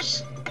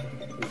playoffs.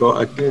 We've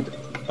got a good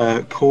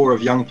core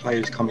of young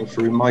players coming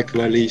through.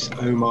 Michael Elise,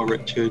 Omar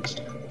Richards,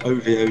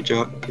 Ovio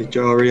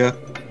Jaria.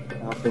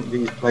 I think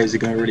these players are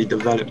going to really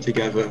develop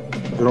together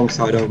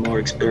alongside our more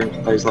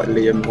experienced players like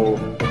Liam Moore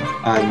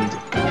and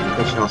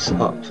push us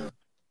up.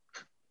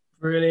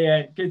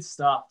 Brilliant. Good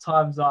stuff.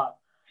 Time's up.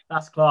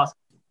 That's class.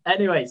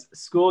 Anyways,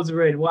 scores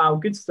are in. Wow,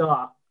 good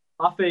start.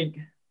 I think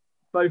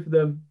both of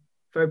them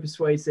very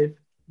persuasive.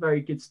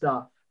 Very good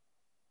stuff.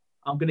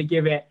 I'm going to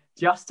give it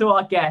just to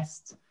our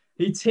guest.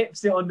 He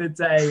tips it on the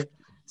day.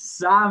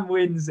 Sam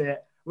wins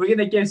it. We're going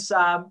to give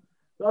Sam,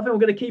 I think we're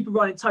going to keep a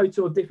running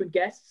total of different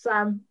guests.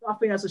 Sam, I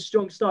think that's a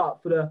strong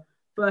start for the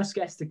first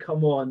guest to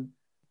come on.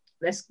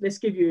 Let's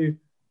give you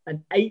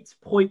an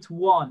 8.1.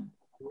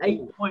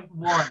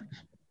 8.1.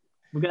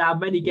 We're going to have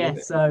many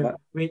guests, so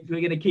we're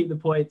going to keep the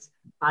points.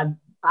 And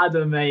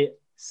Adam, mate,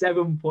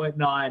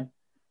 7.9.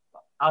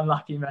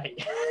 Unlucky,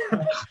 mate.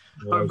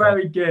 But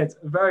very good.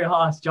 Very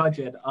harsh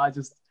judging. I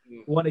just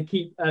want to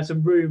keep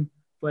some room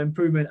for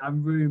improvement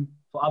and room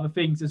for other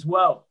things as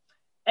well.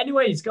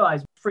 Anyways,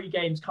 guys, 3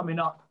 games coming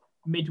up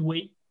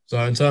midweek. So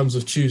in terms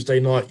of Tuesday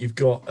night, you've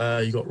got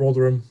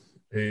Rotherham,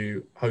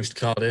 who host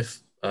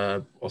Cardiff.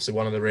 Obviously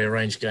one of the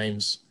rearranged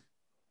games.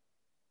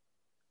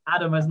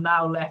 Adam has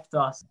now left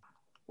us.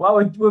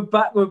 Well, we're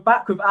back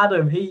with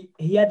Adam.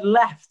 He had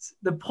left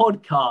the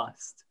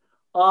podcast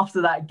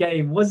after that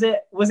game. Was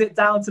it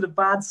down to the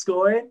bad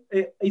scoring?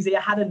 Is he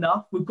had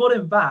enough? We've got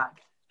him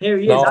back. Here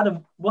he is.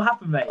 Adam, what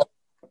happened, mate?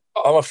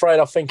 I'm afraid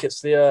I think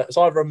it's it's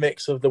either a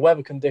mix of the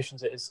weather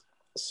conditions. It is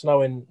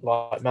snowing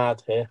like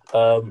mad here.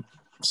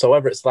 So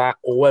whether it's that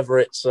or whether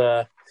it's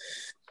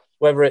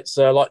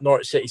like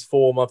Norwich City's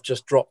form, I've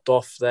just dropped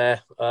off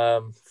there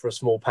for a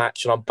small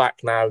patch, and I'm back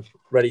now,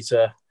 ready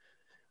to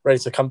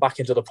come back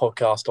into the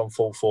podcast on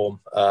full form.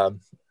 I'll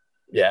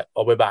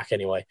be back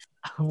anyway.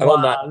 Wow, and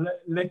on that,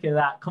 look at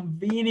that.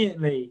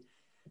 Conveniently,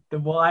 the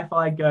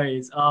Wi-Fi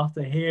goes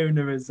after hearing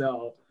the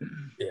result.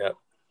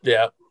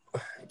 Yeah.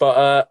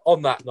 But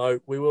on that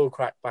note, we will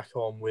crack back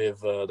on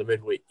with the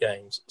midweek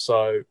games.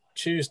 So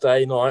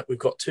Tuesday night, we've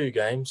got 2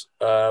 games.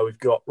 We've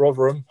got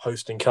Rotherham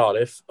hosting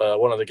Cardiff.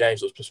 One of the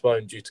games was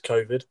postponed due to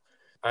COVID.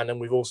 And then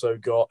we've also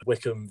got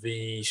Wycombe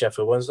v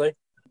Sheffield Wednesday.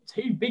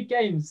 2 big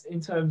games in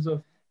terms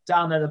of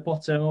down at the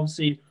bottom.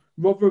 Obviously,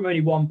 Rotherham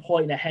only 1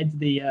 point ahead of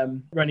the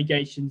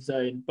relegation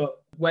zone.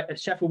 But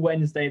Sheffield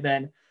Wednesday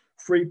then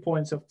 3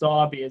 points off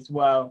Derby as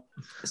well.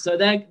 So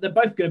they're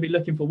both going to be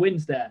looking for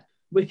wins there.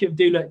 Wycombe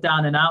do look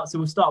down and out, so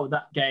we'll start with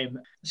that game.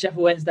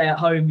 Sheffield Wednesday at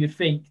home, you'd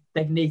think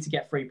they need to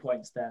get 3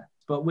 points there.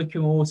 But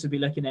Wycombe will also be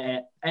looking at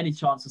it. Any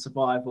chance of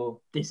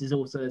survival, this is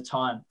also the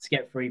time to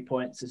get 3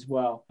 points as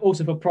well.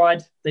 Also for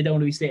pride, they don't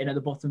want to be sitting at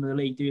the bottom of the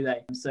league, do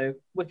they? So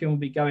Wycombe will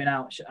be going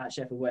out at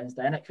Sheffield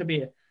Wednesday, and it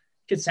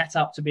could set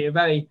up to be a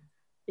very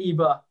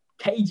either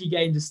cagey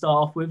game to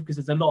start off with because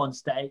there's a lot on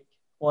stake,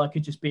 or it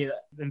could just be an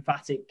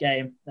emphatic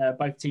game.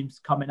 Both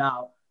teams coming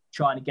out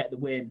trying to get the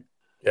win.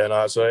 Yeah,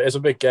 no, it's a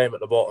big game at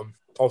the bottom.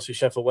 Obviously,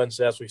 Sheffield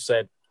Wednesday, as we've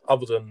said,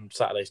 other than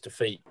Saturday's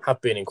defeat, have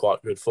been in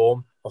quite good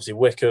form. Obviously,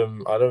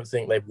 Wycombe, I don't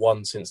think they've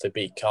won since they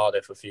beat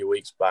Cardiff a few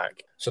weeks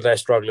back. So they're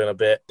struggling a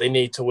bit. They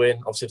need to win.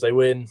 Obviously, if they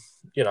win,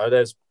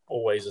 there's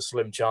always a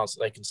slim chance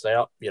that they can stay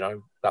up.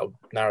 That would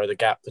narrow the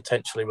gap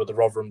potentially with the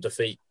Rotherham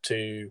defeat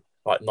to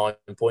like 9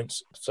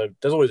 points. So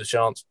there's always a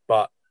chance.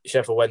 But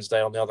Sheffield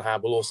Wednesday, on the other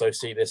hand, will also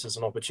see this as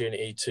an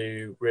opportunity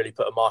to really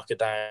put a marker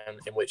down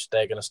in which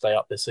they're going to stay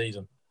up this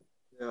season.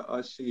 Yeah,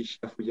 I see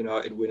Sheffield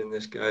United winning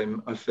this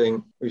game. I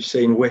think we've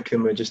seen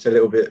Wycombe are just a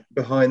little bit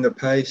behind the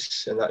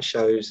pace, and that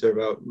shows they're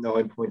about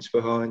 9 points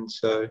behind.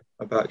 So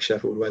I back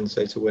Sheffield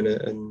Wednesday to win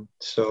it and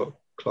start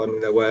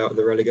climbing their way out of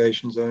the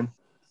relegation zone.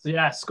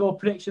 So, score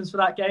predictions for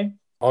that game?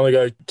 I'm going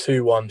to go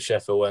 2-1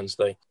 Sheffield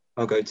Wednesday.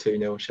 I'll go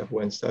 2-0 Sheffield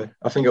Wednesday.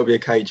 I think it'll be a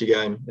cagey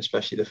game,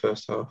 especially the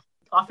first half.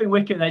 I think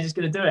Wickham, they're just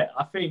going to do it.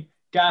 I think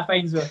Gareth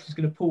Ainsworth is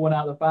going to pull one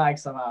out of the bag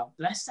somehow.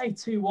 Let's say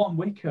 2-1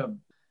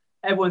 Wickham.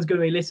 Everyone's going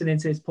to be listening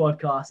to this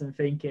podcast and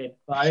thinking,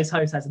 well, this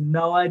host has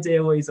no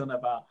idea what he's on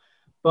about.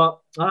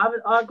 But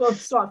I've got to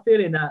start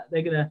feeling that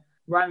they're going to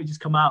randomly just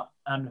come out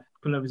and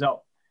pull a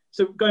result.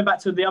 So going back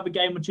to the other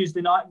game on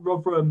Tuesday night,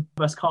 Rotherham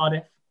versus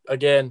Cardiff.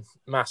 Again,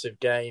 massive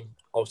game.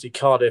 Obviously,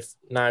 Cardiff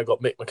now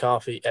got Mick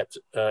McCarthy,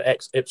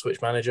 ex-Ipswich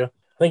manager.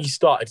 I think he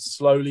started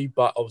slowly,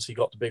 but obviously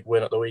got the big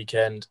win at the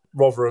weekend.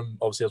 Rotherham,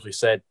 obviously, as we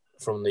said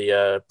from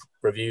the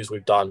reviews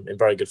we've done, in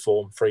very good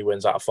form, 3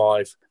 wins out of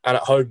 5. And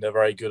at home, they're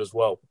very good as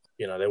well.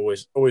 You know,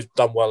 they've always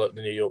done well at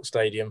the New York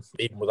Stadium,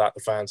 even without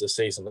the fans this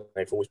season.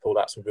 They've always pulled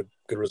out some good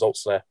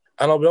results there.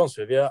 And I'll be honest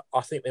with you,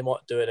 I think they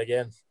might do it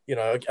again. You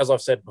know, as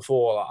I've said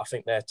before, I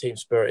think their team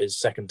spirit is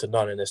second to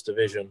none in this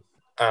division.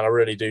 And I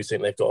really do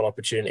think they've got an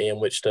opportunity in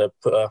which to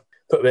put a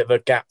bit of a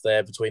gap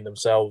there between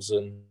themselves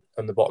and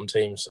the bottom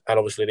teams. And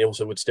obviously, they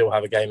also would still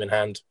have a game in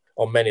hand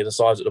on many of the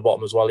sides at the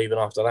bottom as well, even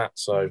after that.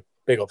 So,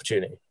 big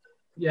opportunity.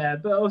 Yeah,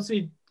 but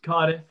obviously,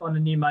 Cardiff under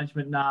new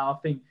management now,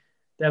 I think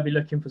they'll be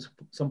looking for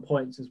some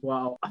points as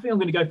well. I think I'm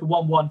going to go for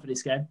 1-1 for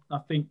this game. I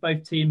think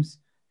both teams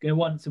are going to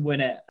want to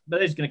win it, but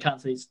they're just going to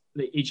cancel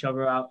each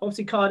other out.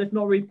 Obviously, Cardiff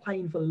not really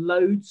playing for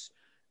loads,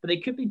 but they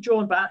could be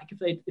drawn back.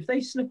 If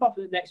they slip up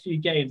in the next few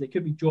games, they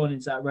could be drawn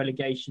into that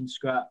relegation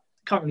scrap.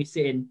 Currently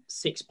sitting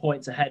 6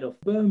 points ahead of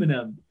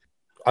Birmingham.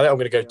 I think I'm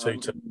going to go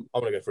 2-2.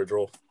 I'm going to go for a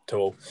draw,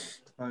 2-2.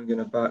 I'm going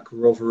to back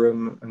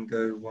Rotherham and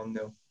go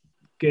 1-0.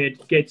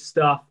 Good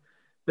stuff.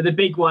 But the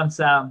big one,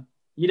 Sam,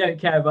 you don't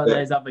care about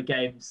those other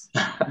games.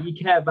 You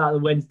care about the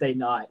Wednesday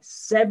night,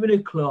 7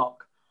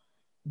 o'clock,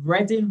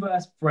 Reading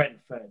versus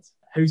Brentford.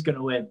 Who's going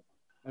to win?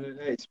 I don't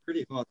know. It's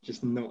pretty hard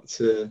just not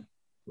to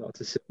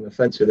sit on the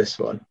fence with this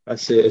one. I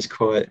see it as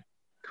quite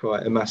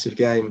a massive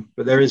game.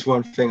 But there is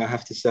one thing I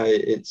have to say.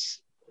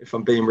 If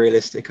I'm being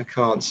realistic, I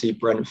can't see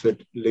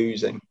Brentford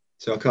losing.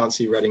 So I can't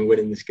see Reading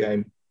winning this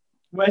game.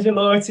 Where's your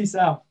loyalty,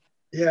 Sam?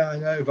 Yeah, I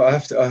know,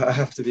 but I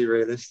have to be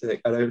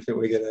realistic. I don't think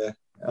we're going to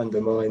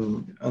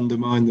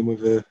undermine them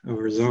with a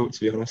result, to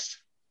be honest.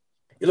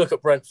 You look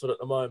at Brentford at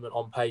the moment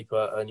on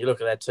paper and you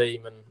look at their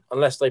team, and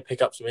unless they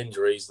pick up some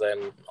injuries,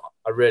 then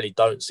I really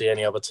don't see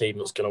any other team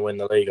that's going to win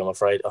the league, I'm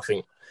afraid. I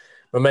think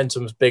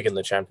momentum's big in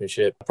the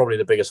Championship, probably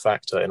the biggest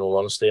factor, in all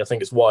honesty. I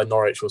think it's why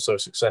Norwich was so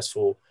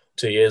successful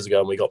 2 years ago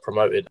and we got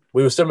promoted.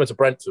 We were similar to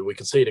Brentford. We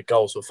conceded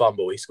goals for fun,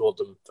 but we scored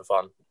them for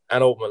fun.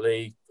 And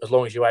ultimately, as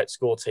long as you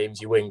outscore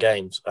teams, you win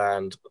games.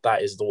 And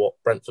that is what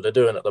Brentford are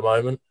doing at the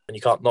moment. And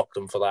you can't knock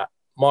them for that.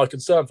 My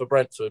concern for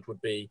Brentford would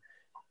be,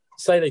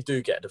 say they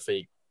do get a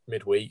defeat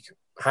midweek,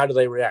 how do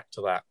they react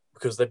to that?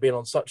 Because they've been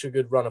on such a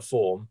good run of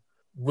form.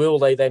 Will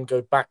they then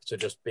go back to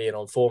just being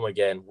on form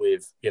again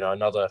with,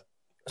 another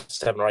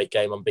 7 or 8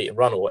 game unbeaten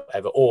run or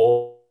whatever,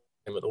 or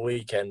at the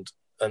weekend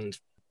and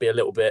be a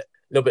little bit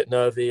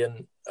nervy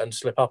and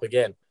slip up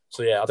again?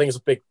 So yeah, I think it's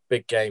a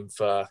big game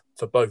for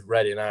both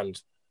Reading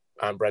and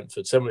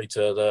Brentford, similarly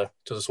to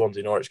the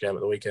Swansea Norwich game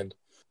at the weekend.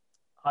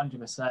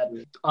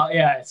 100%.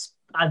 Yeah, it's,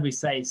 as we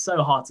say, it's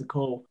so hard to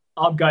call.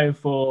 I'm going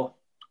for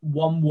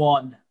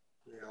 1-1.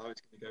 Yeah, I was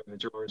going to go with a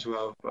draw as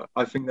well, but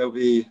I think there'll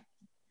be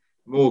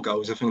more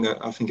goals. I think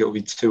it'll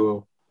be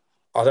 2-2.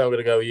 I think I'm going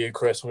to go with you,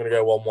 Chris. I'm going to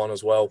go 1-1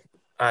 as well.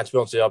 And to be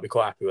honest with you, I'll be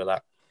quite happy with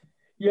that.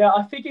 Yeah,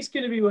 I think it's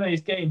going to be one of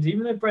these games.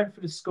 Even though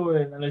Brentford is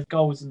scoring and there's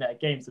goals in their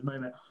games at the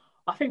moment,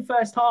 I think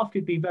first half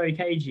could be very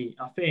cagey.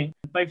 I think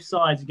both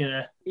sides are going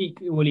to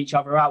equal each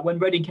other out. When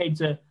Reading came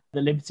to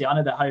the Liberty, I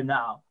know they're home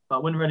now,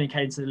 but when Reading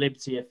came to the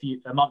Liberty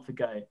a month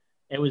ago,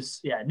 it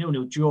was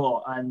 0-0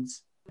 draw. And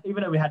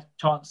even though we had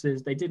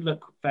chances, they did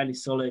look fairly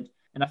solid.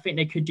 And I think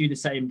they could do the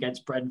same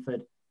against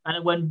Brentford.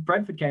 And when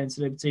Brentford came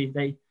to Liberty,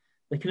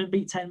 they couldn't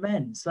beat 10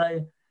 men.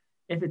 So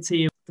if a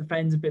team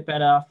defends a bit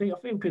better, I think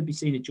we could be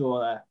seeing a draw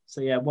there. So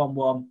yeah,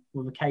 1-1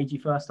 with a cagey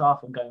first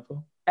half I'm going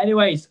for.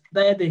 Anyways,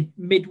 they're the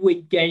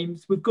midweek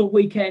games. We've got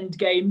weekend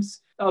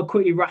games. I'll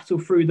quickly rattle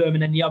through them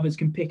and then the others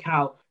can pick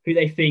out who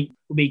they think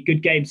will be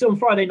good games. So on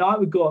Friday night,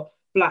 we've got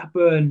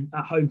Blackburn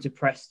at home to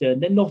Preston.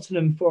 Then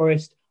Nottingham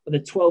Forest with a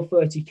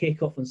 12:30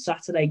 kickoff on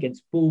Saturday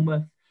against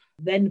Bournemouth.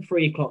 Then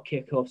 3 o'clock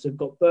kickoff. So we've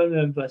got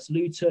Birmingham versus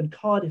Luton,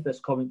 Cardiff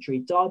versus Coventry,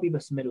 Derby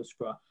versus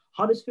Middlesbrough,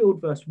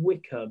 Huddersfield versus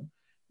Wickham,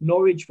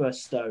 Norwich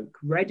versus Stoke,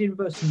 Reading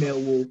versus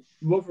Millwall,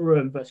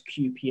 Rotherham versus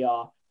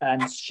QPR,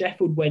 and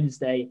Sheffield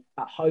Wednesday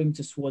at home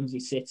to Swansea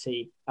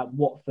City, and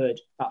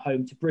Watford at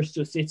home to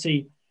Bristol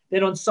City.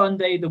 Then on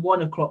Sunday, the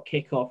 1 o'clock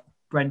kickoff,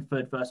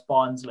 Brentford versus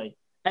Barnsley.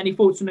 Any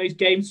thoughts on those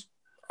games?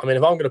 I mean,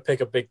 if I'm going to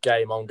pick a big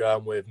game, I'm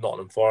going with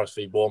Nottingham Forest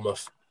v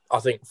Bournemouth. I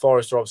think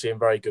Forest are obviously in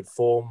very good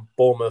form.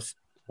 Bournemouth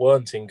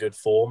weren't in good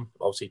form.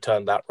 Obviously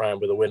turned that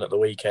round with a win at the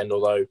weekend,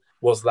 although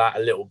was that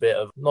a little bit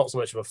of, not so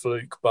much of a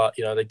fluke, but,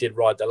 they did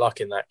ride their luck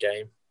in that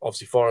game.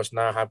 Obviously, Forest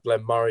now have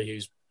Glenn Murray,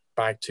 who's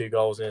bagged 2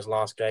 goals in his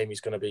last game.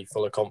 He's going to be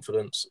full of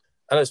confidence.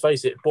 And let's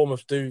face it, if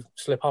Bournemouth do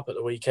slip up at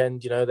the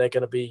weekend, they're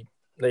going to be,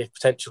 they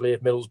potentially,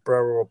 if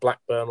Middlesbrough or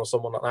Blackburn or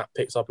someone like that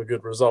picks up a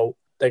good result,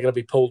 they're going to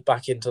be pulled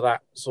back into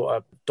that sort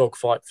of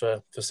dogfight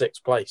for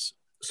sixth place.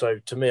 So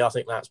to me, I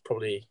think that's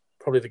probably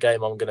the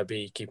game I'm going to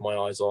be keeping my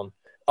eyes on,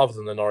 other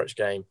than the Norwich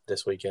game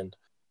this weekend.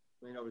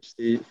 I mean,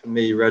 obviously, for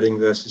me, Reading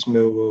versus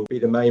Millwall will be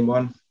the main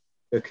one,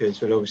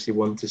 because we'll obviously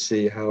want to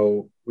see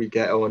how we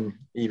get on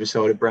either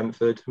side of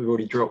Brentford. We've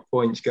already dropped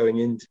points going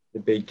into the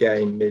big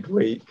game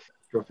midweek,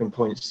 dropping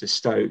points to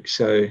Stoke.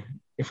 So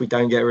if we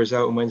don't get a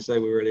result on Wednesday,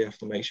 we really have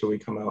to make sure we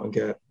come out and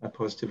get a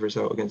positive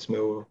result against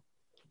Millwall.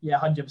 Yeah,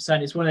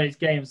 100%. It's one of those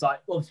games, like,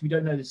 obviously we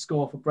don't know the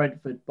score for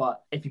Brentford,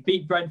 but if you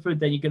beat Brentford,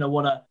 then you're going to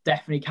want to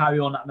definitely carry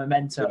on that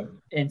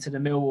momentum into the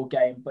Millwall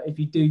game. But if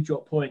you do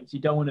drop points, you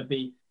don't want to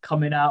be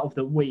coming out of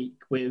the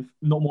week with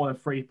not more than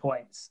 3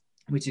 points,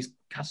 which is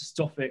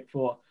catastrophic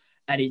for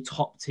any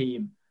top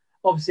team.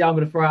 Obviously, I'm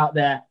going to throw out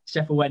there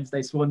Sheffield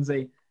Wednesday,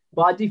 Swansea.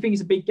 But I do think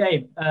it's a big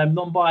game.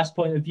 Non-biased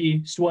point of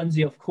view,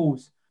 Swansea, of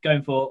course,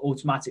 going for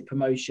automatic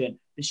promotion.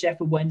 The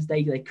Sheffield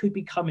Wednesday, they could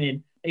be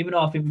coming, even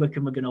though I think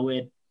Wycombe are going to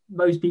win.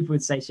 Most people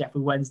would say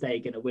Sheffield Wednesday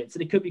are going to win. So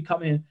they could be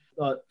coming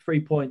 3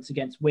 points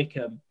against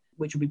Wycombe,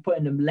 which will be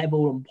putting them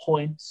level on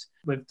points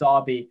with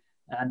Derby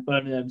and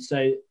Birmingham.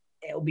 So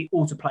it'll be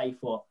all to play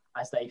for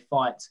as they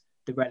fight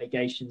the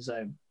relegation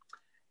zone.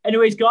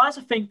 Anyways, guys,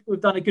 I think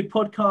we've done a good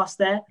podcast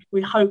there.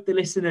 We hope the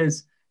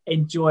listeners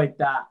enjoyed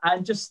that.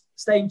 And just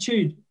stay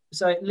tuned.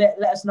 So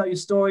let us know your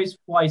stories,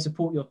 why you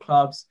support your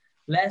clubs.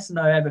 Let us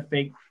know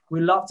everything.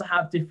 We love to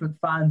have different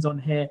fans on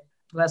here.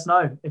 Let us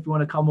know if you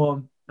want to come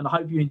on. And I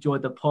hope you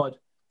enjoyed the pod.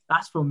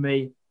 That's from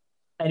me.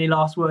 Any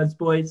last words,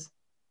 boys?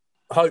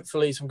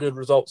 Hopefully some good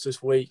results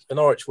this week. The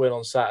Norwich win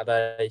on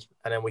Saturday,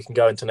 and then we can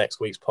go into next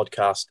week's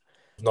podcast.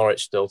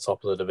 Norwich still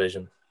top of the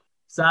division.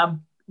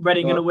 Sam,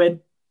 Reading going to win?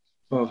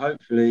 Well,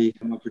 hopefully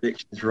my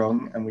prediction is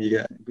wrong and we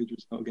get a good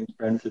result against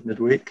Brentford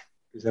midweek,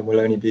 because then we'll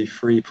only be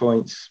 3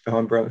 points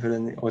behind Brentford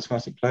in the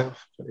automatic playoff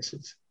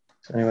places.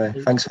 So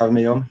anyway, thanks for having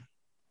me on.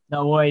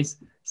 No worries.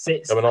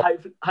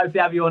 Hopefully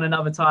have you on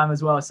another time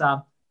as well,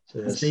 Sam.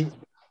 Cheers.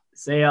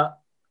 See ya.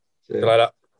 See you later.